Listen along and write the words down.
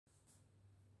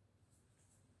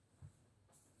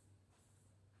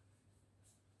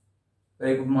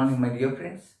Very good morning, my dear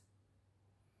friends.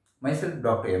 Myself,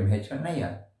 Dr. M.H.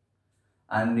 Annaya,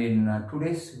 and in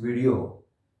today's video,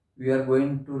 we are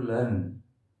going to learn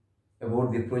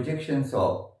about the projections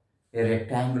of a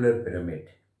rectangular pyramid.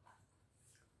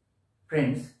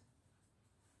 Friends,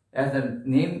 as the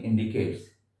name indicates,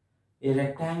 a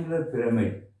rectangular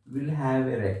pyramid will have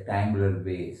a rectangular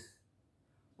base. It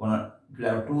will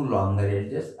have two longer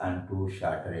edges and two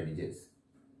shorter edges.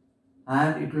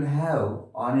 And it will have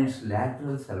on its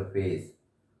lateral surface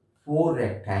four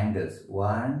rectangles,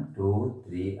 1, 2,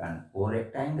 3 and 4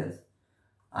 rectangles,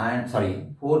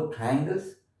 and four triangles,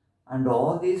 and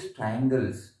all these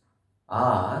triangles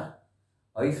are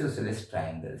isosceles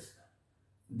triangles.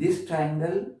 This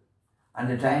triangle and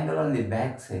the triangle on the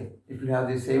back side, it will have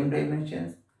the same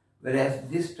dimensions, whereas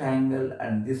this triangle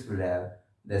and this will have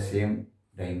the same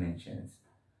dimensions.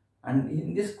 And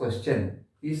in this question,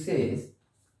 he says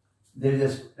there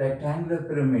is a rectangular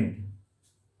pyramid.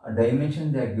 A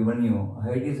dimension they are given you,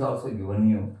 height is also given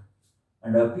you,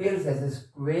 and appears as a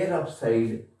square of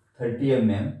side 30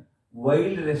 mm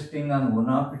while resting on one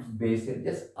of its base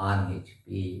edges on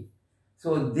HP.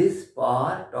 So this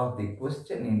part of the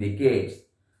question indicates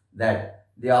that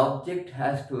the object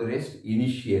has to rest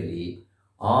initially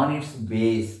on its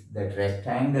base, that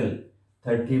rectangle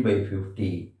 30 by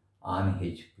 50 on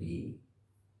HP.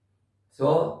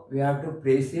 So we have to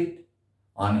place it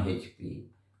on HP.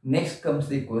 Next comes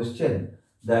the question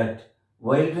that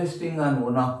while resting on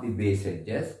one of the base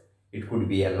edges, it could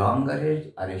be a longer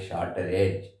edge or a shorter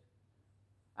edge.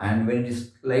 And when it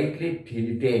is slightly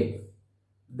tilted,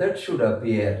 that should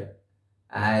appear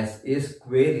as a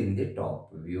square in the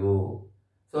top view.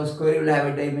 So square will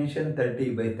have a dimension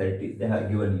 30 by 30. They have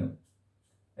given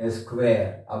you a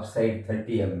square of side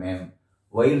 30 mm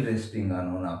while resting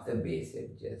on one of the base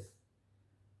edges.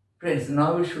 Friends,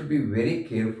 now we should be very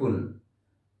careful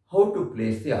how to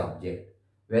place the object,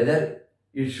 whether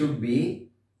it should be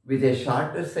with a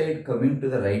shorter side coming to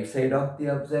the right side of the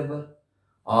observer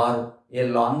or a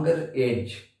longer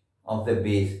edge of the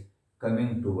base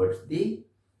coming towards the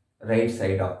right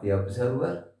side of the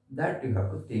observer. That you have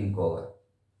to think over.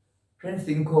 Friends,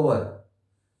 think over.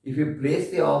 If you place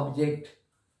the object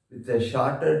with a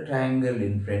shorter triangle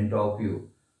in front of you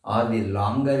or the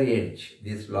longer edge,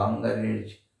 this longer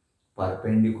edge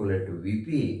perpendicular to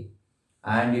VP,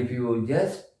 and if you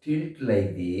just tilt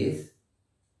like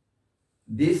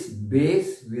this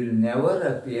base will never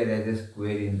appear as a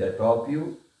square in the top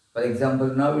view. For example,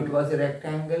 now it was a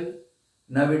rectangle.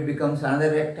 Now it becomes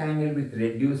another rectangle with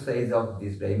reduced size of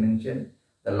this dimension.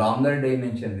 The longer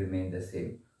dimension remains the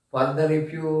same. Further,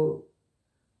 if you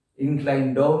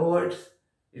incline downwards,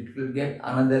 it will get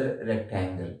another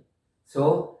rectangle.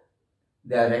 So,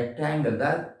 the rectangle,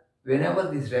 that whenever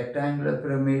this rectangular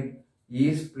pyramid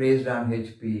is placed on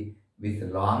HP with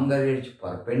longer edge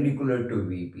perpendicular to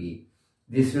VP,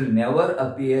 this will never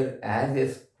appear as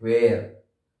a square.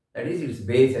 That is, its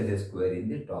base as a square in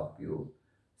the top view.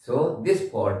 So this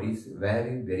part is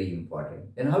very, very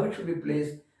important. Then how it should be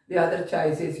placed? The other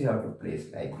choices you have to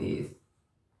place like this.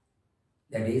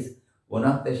 That is, one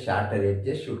of the shorter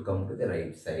edges should come to the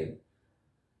right side.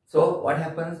 So what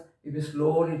happens? If you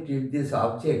slowly tilt this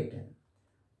object,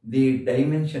 the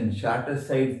dimension shorter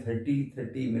side 30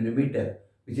 mm,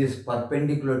 which is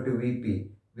perpendicular to VP,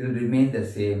 will remain the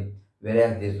same,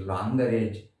 whereas this longer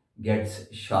edge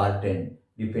gets shortened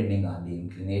depending on the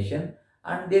inclination.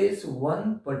 And there is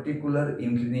one particular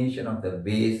inclination of the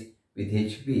base with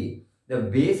HP. The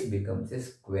base becomes a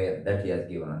square that he has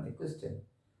given on the question.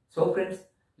 So friends,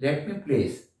 let me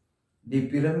place the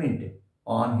pyramid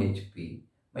on HP.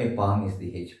 My palm is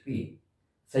the HP,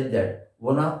 such that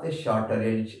one of the shorter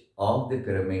edge of the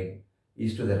pyramid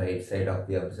is to the right side of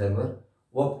the observer.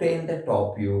 Obtain the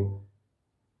top view,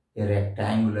 a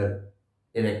rectangle,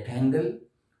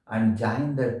 and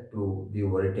join that to the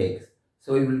vertex.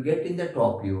 So you will get in the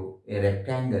top view a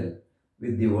rectangle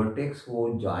with the vertex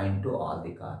O joined to all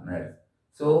the corners.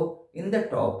 So in the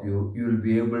top view, you will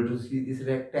be able to see this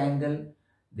rectangle,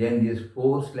 then these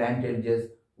four slant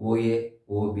edges OA,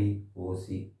 OB, OC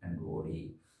and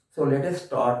OD. So let us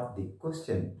start the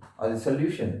question or the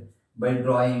solution by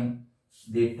drawing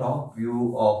the top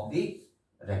view of the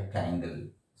rectangle.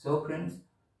 So friends,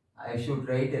 I should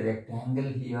write a rectangle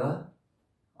here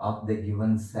of the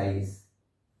given size,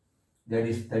 that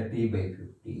is 30 by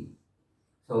 50.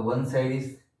 So one side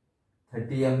is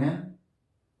 30 mm,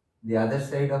 the other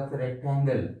side of the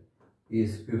rectangle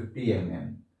is 50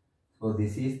 mm. So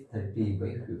this is 30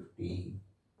 by 50.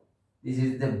 This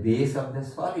is the base of the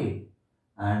solid,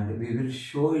 and we will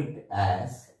show it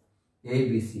as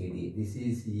ABCD. This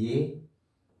is A,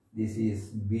 this is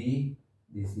B,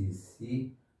 this is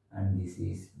C, and this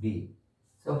is D.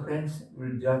 So friends,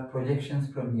 we'll draw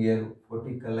projections from here,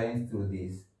 vertical lines through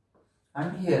this.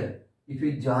 And here, if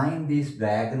you join these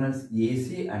diagonals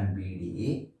AC and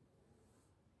BD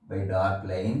by dark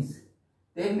lines,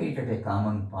 they meet at a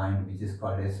common point which is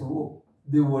called as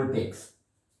the vertex.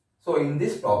 So in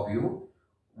this top view,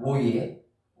 OA,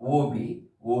 OB,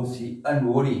 OC and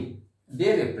OD,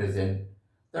 they represent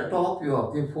the top view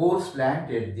of the four slant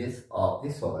edges of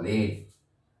the solid.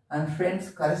 And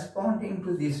friends, corresponding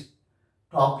to this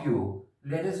top view,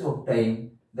 let us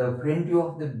obtain the front view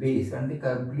of the base and the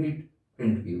complete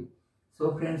front view.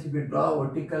 So friends, if you draw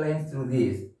vertical lines through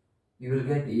this, you will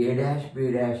get A dash,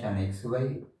 B dash on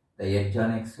XY, the edge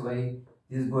on XY.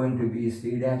 This is going to be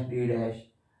C dash, D dash,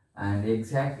 and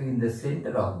exactly in the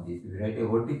center of this, if you write a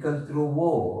vertical through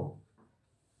O,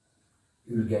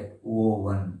 you will get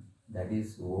O1, that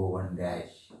is O1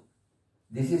 dash.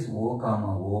 This is O comma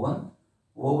O1.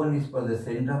 O1 is for the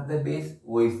center of the base,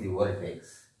 O is the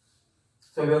vertex.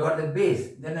 So we have got the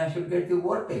base, then I should get the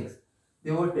vertex.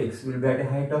 The vertex will be at a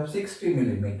height of 60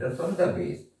 millimeters from the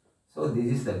base. So this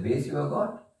is the base you have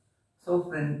got. So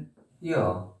friend,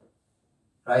 here,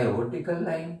 try a vertical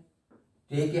line,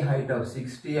 take a height of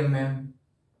 60 mm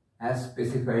as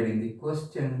specified in the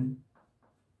question,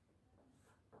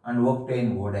 and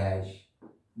obtain O dash,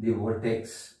 the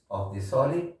vertex of the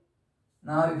solid.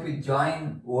 Now if you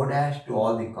join O dash to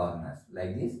all the corners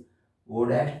like this, O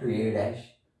dash to A dash,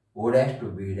 O dash to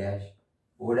B dash,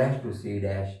 O dash to C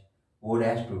dash, O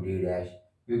dash to D dash,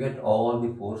 you get all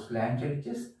the four slant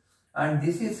edges. And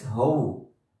this is how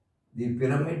the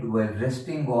pyramid, while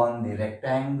resting on the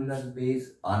rectangular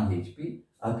base on HP,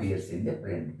 appears in the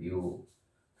front view.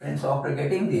 Friends, after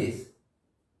getting this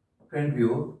front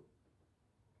view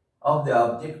of the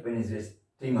object when it is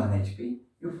resting on HP,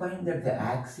 you find that the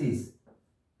axis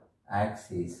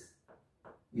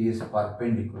is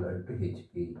perpendicular to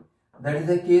HP. That is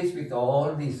the case with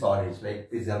all the solids like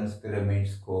prisms,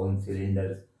 pyramids, cones,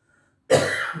 cylinders,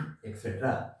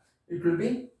 etc. It will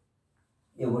be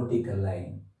a vertical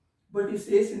line. But it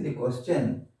says in the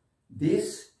question,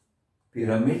 this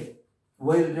pyramid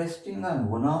while resting on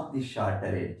one of the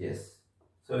shorter edges.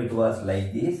 So it was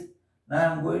like this. Now I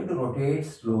am going to rotate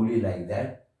slowly like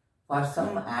that. For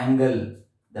some angle,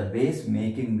 the base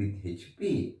making with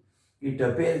HP, it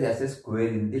appears as a square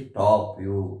in the top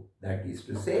view. That is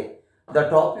to say, the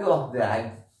top view of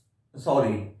the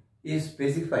solid is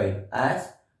specified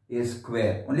as a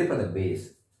square only for the base.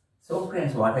 So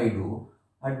friends, what I do,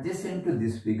 adjacent to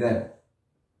this figure,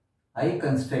 I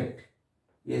construct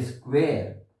a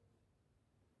square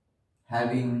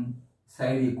having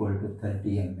side equal to 30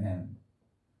 mm.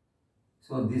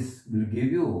 So this will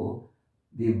give you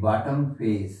the bottom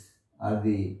face or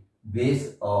the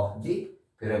base of the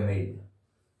pyramid.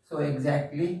 So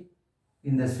exactly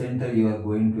in the center you are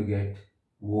going to get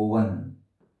O1,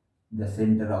 the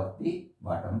center of the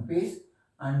bottom face,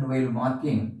 and while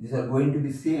marking, these are going to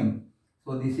be same.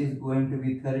 So this is going to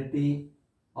be 30,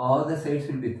 all the sides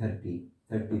will be 30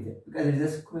 because it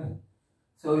is a square.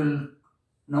 So we will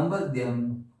number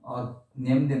them or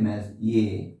name them as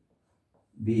A,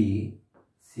 B,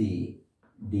 C,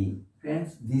 D.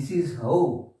 Friends, this is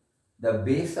how the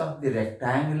base of the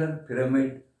rectangular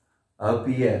pyramid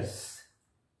appears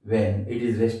when it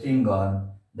is resting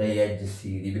on the edge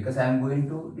CD, because I am going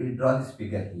to draw this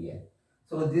figure here.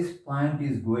 So this point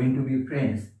is going to be,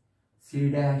 friends, C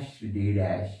dash, D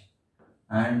dash,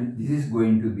 and this is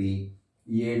going to be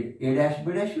A dash,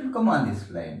 B dash will come on this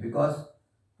line because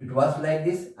it was like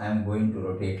this. I am going to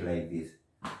rotate like this.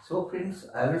 So friends,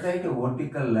 I will write a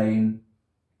vertical line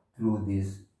through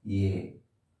this A.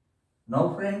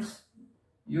 Now friends,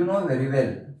 you know very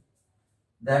well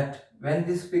that when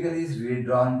this figure is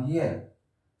redrawn here,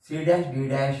 C dash, D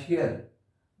dash here,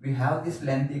 we have this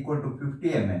length equal to 50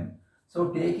 mm. So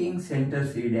taking center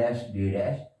C dash, D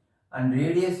dash and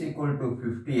radius equal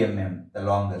to 50 mm, the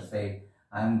longer side,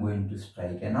 I am going to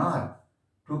strike an arc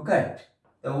to cut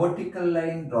the vertical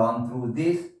line drawn through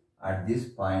this at this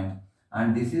point,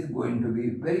 and this is going to be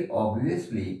very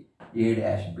obviously A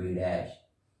dash, B dash.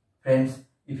 Friends,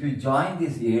 if you join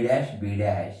this A dash, B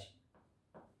dash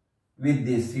with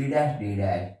this C dash, D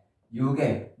dash, you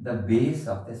get the base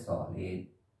of the solid.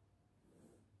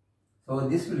 So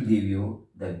this will give you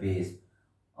the base.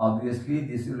 Obviously,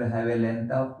 this will have a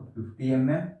length of 50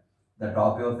 mm. The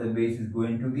top of the base is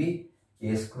going to be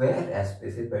a square as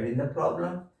specified in the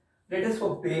problem. Let us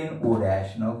obtain O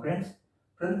dash. Now friends,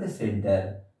 from the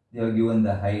center, they have given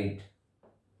the height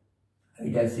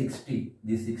at 60.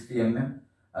 This 60 mm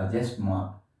are just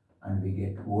marked, and we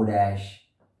get O dash.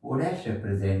 O dash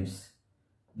represents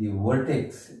the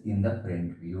vertex in the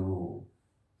front view.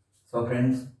 So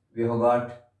friends, we have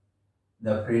got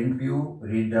the front view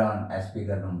redrawn as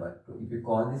figure number 2. If you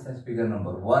call this as figure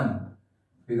number 1,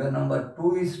 figure number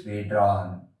 2 is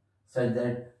redrawn such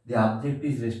that the object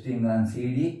is resting on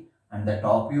CD and the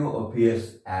top view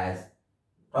appears as,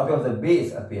 top of the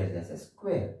base appears as a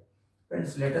square.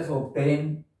 Friends, let us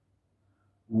obtain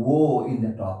O in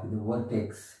the top, the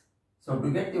vertex. So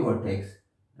to get the vertex,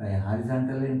 by a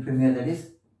horizontal line from here, that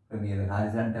is from here,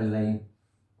 horizontal line,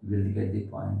 we will get the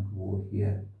point O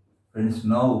here. Friends,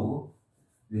 now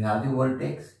we have the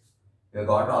vertex, we have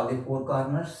got all the 4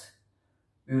 corners.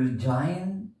 We will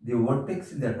join the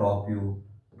vertex in the top view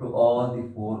to all the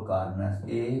 4 corners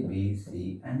A, B,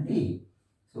 C and D.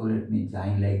 So let me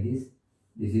join like this.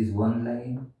 This is one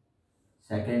line,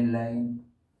 second line,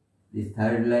 this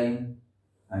third line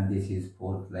and this is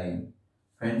 4th line.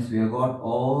 Friends, we have got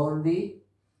all the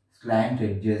slant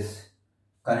edges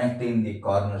connecting the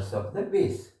corners of the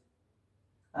base.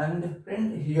 And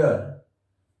friend, here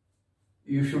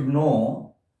you should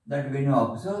know that when you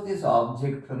observe this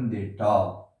object from the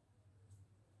top,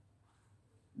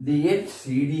 the edge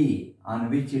CD on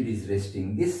which it is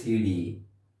resting, this CD,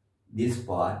 this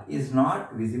part is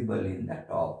not visible in the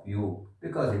top view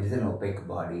because it is an opaque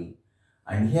body,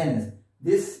 and hence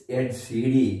this edge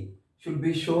CD should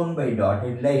be shown by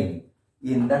dotted line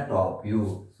in the top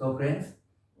view. So friends,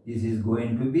 this is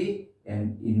going to be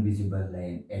an invisible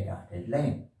line, a dotted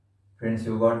line. Friends,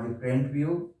 you got the front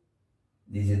view,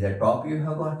 this is the top view you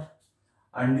have got,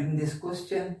 and in this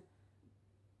question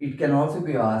it can also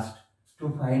be asked to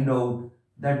find out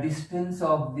the distance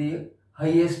of the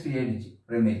highest edge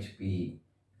from HP.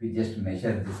 If you just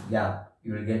measure this gap,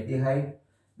 you will get the height.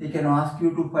 They can ask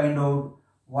you to find out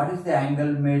what is the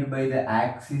angle made by the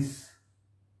axis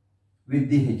with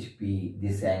the HP,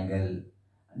 this angle.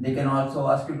 They can also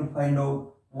ask you to find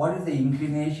out what is the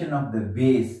inclination of the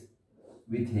base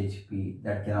with HP.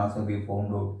 That can also be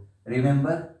found out.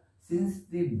 Remember, since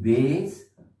the base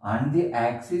and the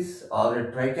axis are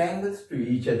at right angles to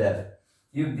each other,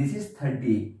 if this is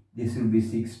 30, this will be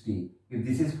 60. If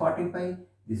this is 45,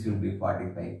 this will be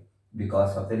 45.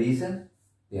 Because of the reason,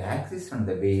 the axis and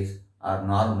the base are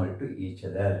normal to each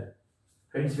other.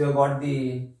 Friends, we have got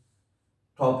the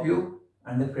top view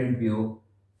and the front view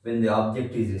when the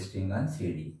object is resting on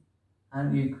CD.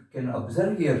 And you can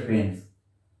observe here, friends,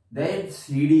 that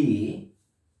CD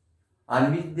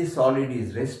on which the solid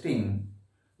is resting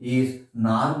is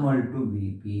normal to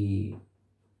VP.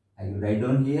 I will write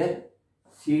down here,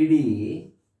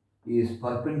 CD is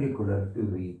perpendicular to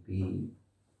VP.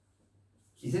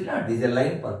 Is it not? This is a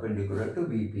line perpendicular to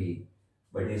VP.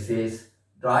 But it says,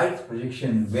 draw its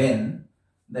projection when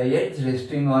the edge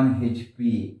resting on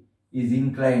HP is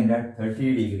inclined at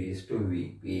 30 degrees to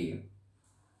VP.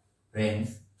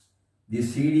 Friends,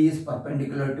 this CD is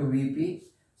perpendicular to VP.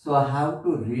 So I have to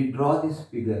redraw this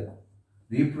figure,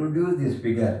 reproduce this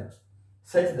figure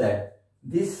such that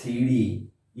this CD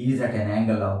is at an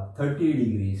angle of 30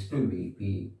 degrees to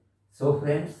VP. So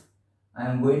friends, I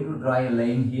am going to draw a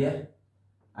line here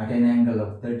at an angle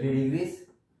of 30 degrees.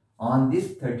 On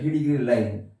this 30 degree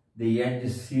line, the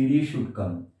edge CD should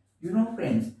come. You know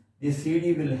friends, this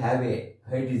CD will have a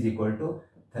height is equal to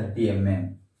 30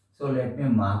 mm. So let me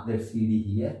mark that CD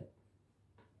here.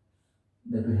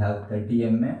 That will have 30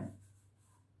 mm.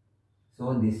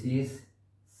 So this is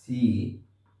C,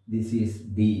 this is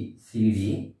D,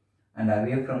 CD, and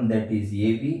away from that is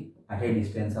AB at a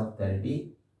distance of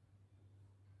 30.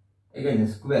 Again, a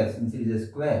square, since it is a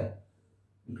square,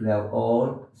 it will have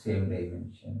all same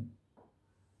dimension.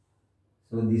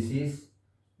 So this is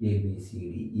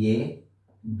ABCD, A,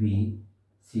 B,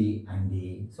 C and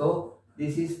D. So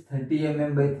this is 30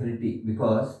 mm by 30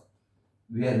 because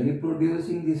we are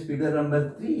reproducing this figure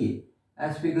number 3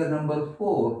 as figure number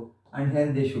 4, and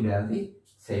hence they should have the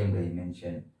same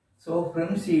dimension. So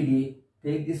from CD,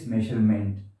 take this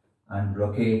measurement and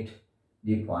locate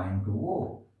the point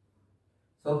O.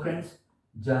 So friends,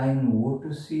 join O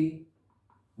to C,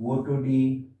 O to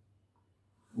D,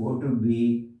 O to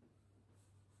B,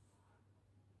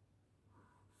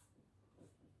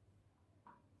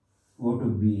 O to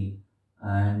B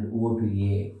and O to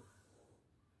A.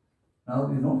 Now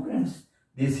you know friends,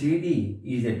 this CD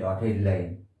is a dotted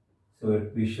line, so it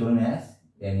will be shown as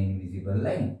an invisible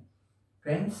line.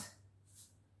 Friends,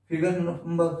 figure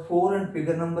number 4 and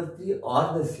figure number 3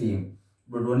 are the same,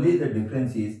 but only the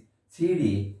difference is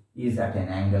CD is at an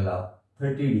angle of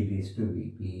 30 degrees to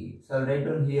VP. So I'll write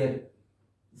down here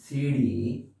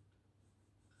CD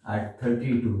at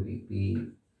 30 to VP,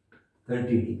 30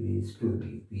 degrees to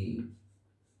VP.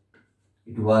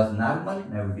 It was normal,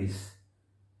 now it is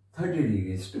 30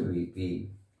 degrees to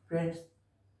VP. Friends,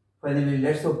 finally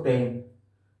let's obtain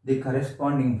the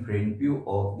corresponding front view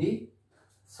of the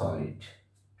solid.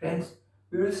 Friends,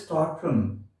 we will start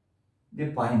from the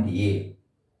point A.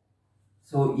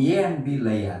 So A and B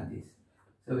lie on this.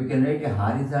 So we can write a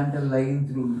horizontal line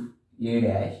through A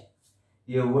dash,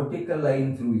 a vertical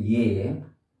line through A.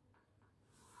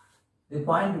 The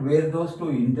point where those two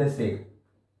intersect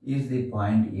is the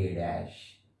point A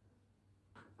dash.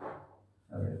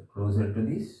 Closer to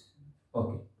this.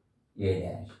 Okay. A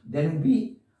dash. Then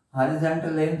B,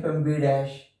 horizontal line from B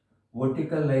dash,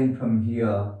 vertical line from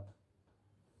here.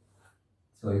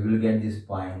 So you will get this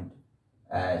point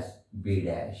as B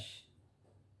dash.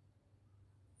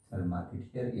 So I'll mark it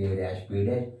here, A dash, B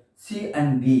dash. C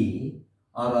and D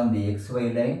are on the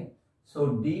XY line.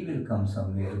 So D will come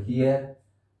somewhere here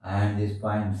and this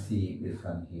point C will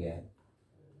come here.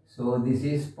 So this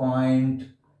is point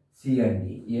C and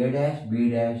D. A dash, B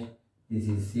dash, this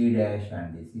is C dash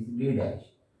and this is D dash.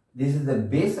 This is the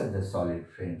base of the solid,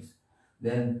 friends.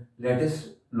 Then let us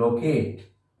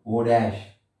locate O dash.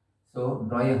 So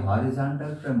draw a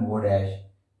horizontal from O dash,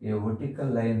 a vertical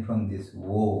line from this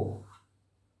O.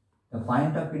 The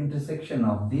point of intersection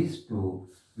of these two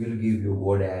will give you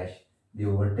O dash, the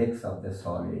vertex of the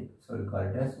solid. So we call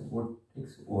it as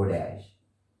vertex O dash.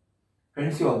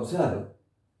 Friends, you observe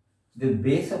the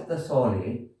base of the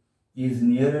solid is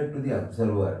nearer to the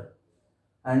observer,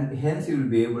 and hence you will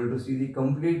be able to see the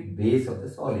complete base of the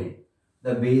solid.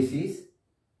 The base is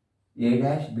A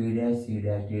dash, B dash, C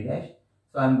dash, D dash.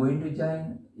 So I am going to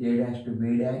join A dash to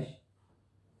B dash,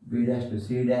 B dash to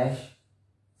C dash,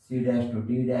 C dash to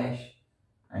D dash,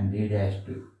 and D dash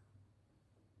to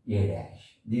A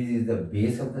dash. This is the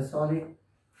base of the solid,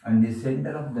 and the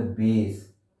center of the base,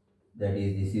 that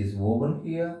is, this is O1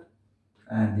 here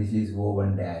and this is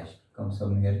O1 dash, comes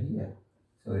somewhere here.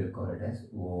 So we'll call it as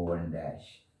O1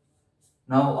 dash.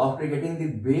 Now after getting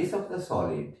the base of the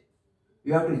solid,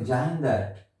 you have to join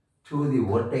that to the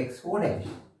vertex O dash.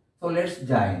 So let's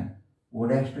join O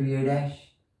dash to A dash,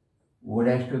 O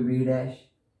dash to B dash,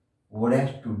 O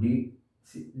dash to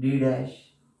D dash,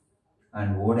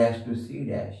 and O dash to C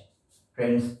dash.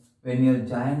 Friends, when you are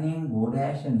joining O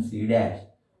dash and C dash,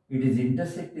 it is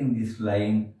intersecting this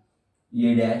line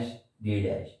A dash, D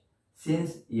dash.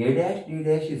 Since A dash, D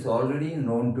dash is already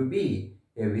known to be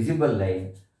a visible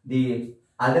line, the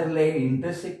other line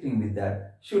intersecting with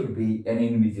that should be an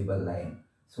invisible line.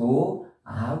 So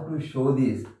I have to show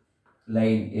this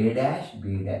line A dash,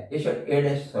 B dash,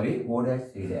 O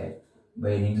dash, C dash by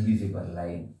an invisible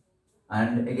line.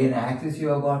 And again, axis you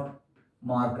have got,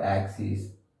 mark axis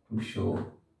to show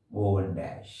O1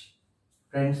 dash.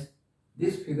 Friends,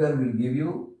 this figure will give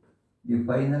you the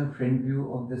final front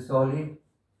view of the solid,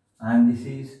 and this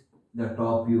is the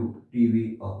top view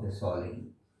TV of the solid.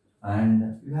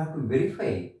 And you have to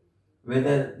verify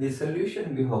whether the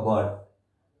solution we have got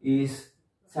is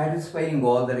satisfying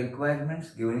all the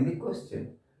requirements given in the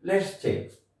question. Let's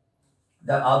check.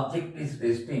 The object is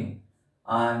resting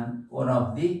on one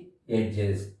of the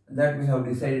edges that we have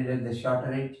decided as the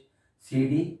shorter edge,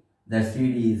 CD. The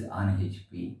CD is on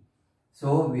HP.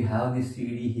 So we have the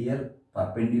CD here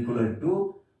perpendicular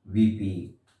to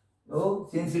VP. So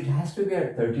since it has to be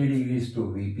at 30 degrees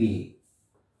to VP,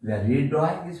 we are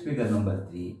redrawing this figure number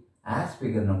 3 as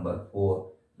figure number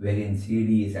 4, wherein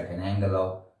CD is at an angle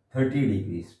of 30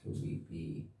 degrees to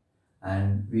VP,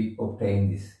 and we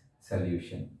obtain this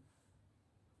solution.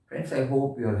 Friends, I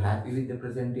hope you are happy with the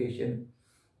presentation.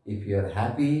 If you are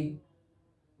happy,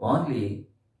 only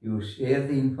you share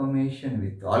the information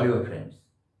with all your friends.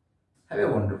 Have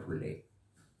a wonderful day.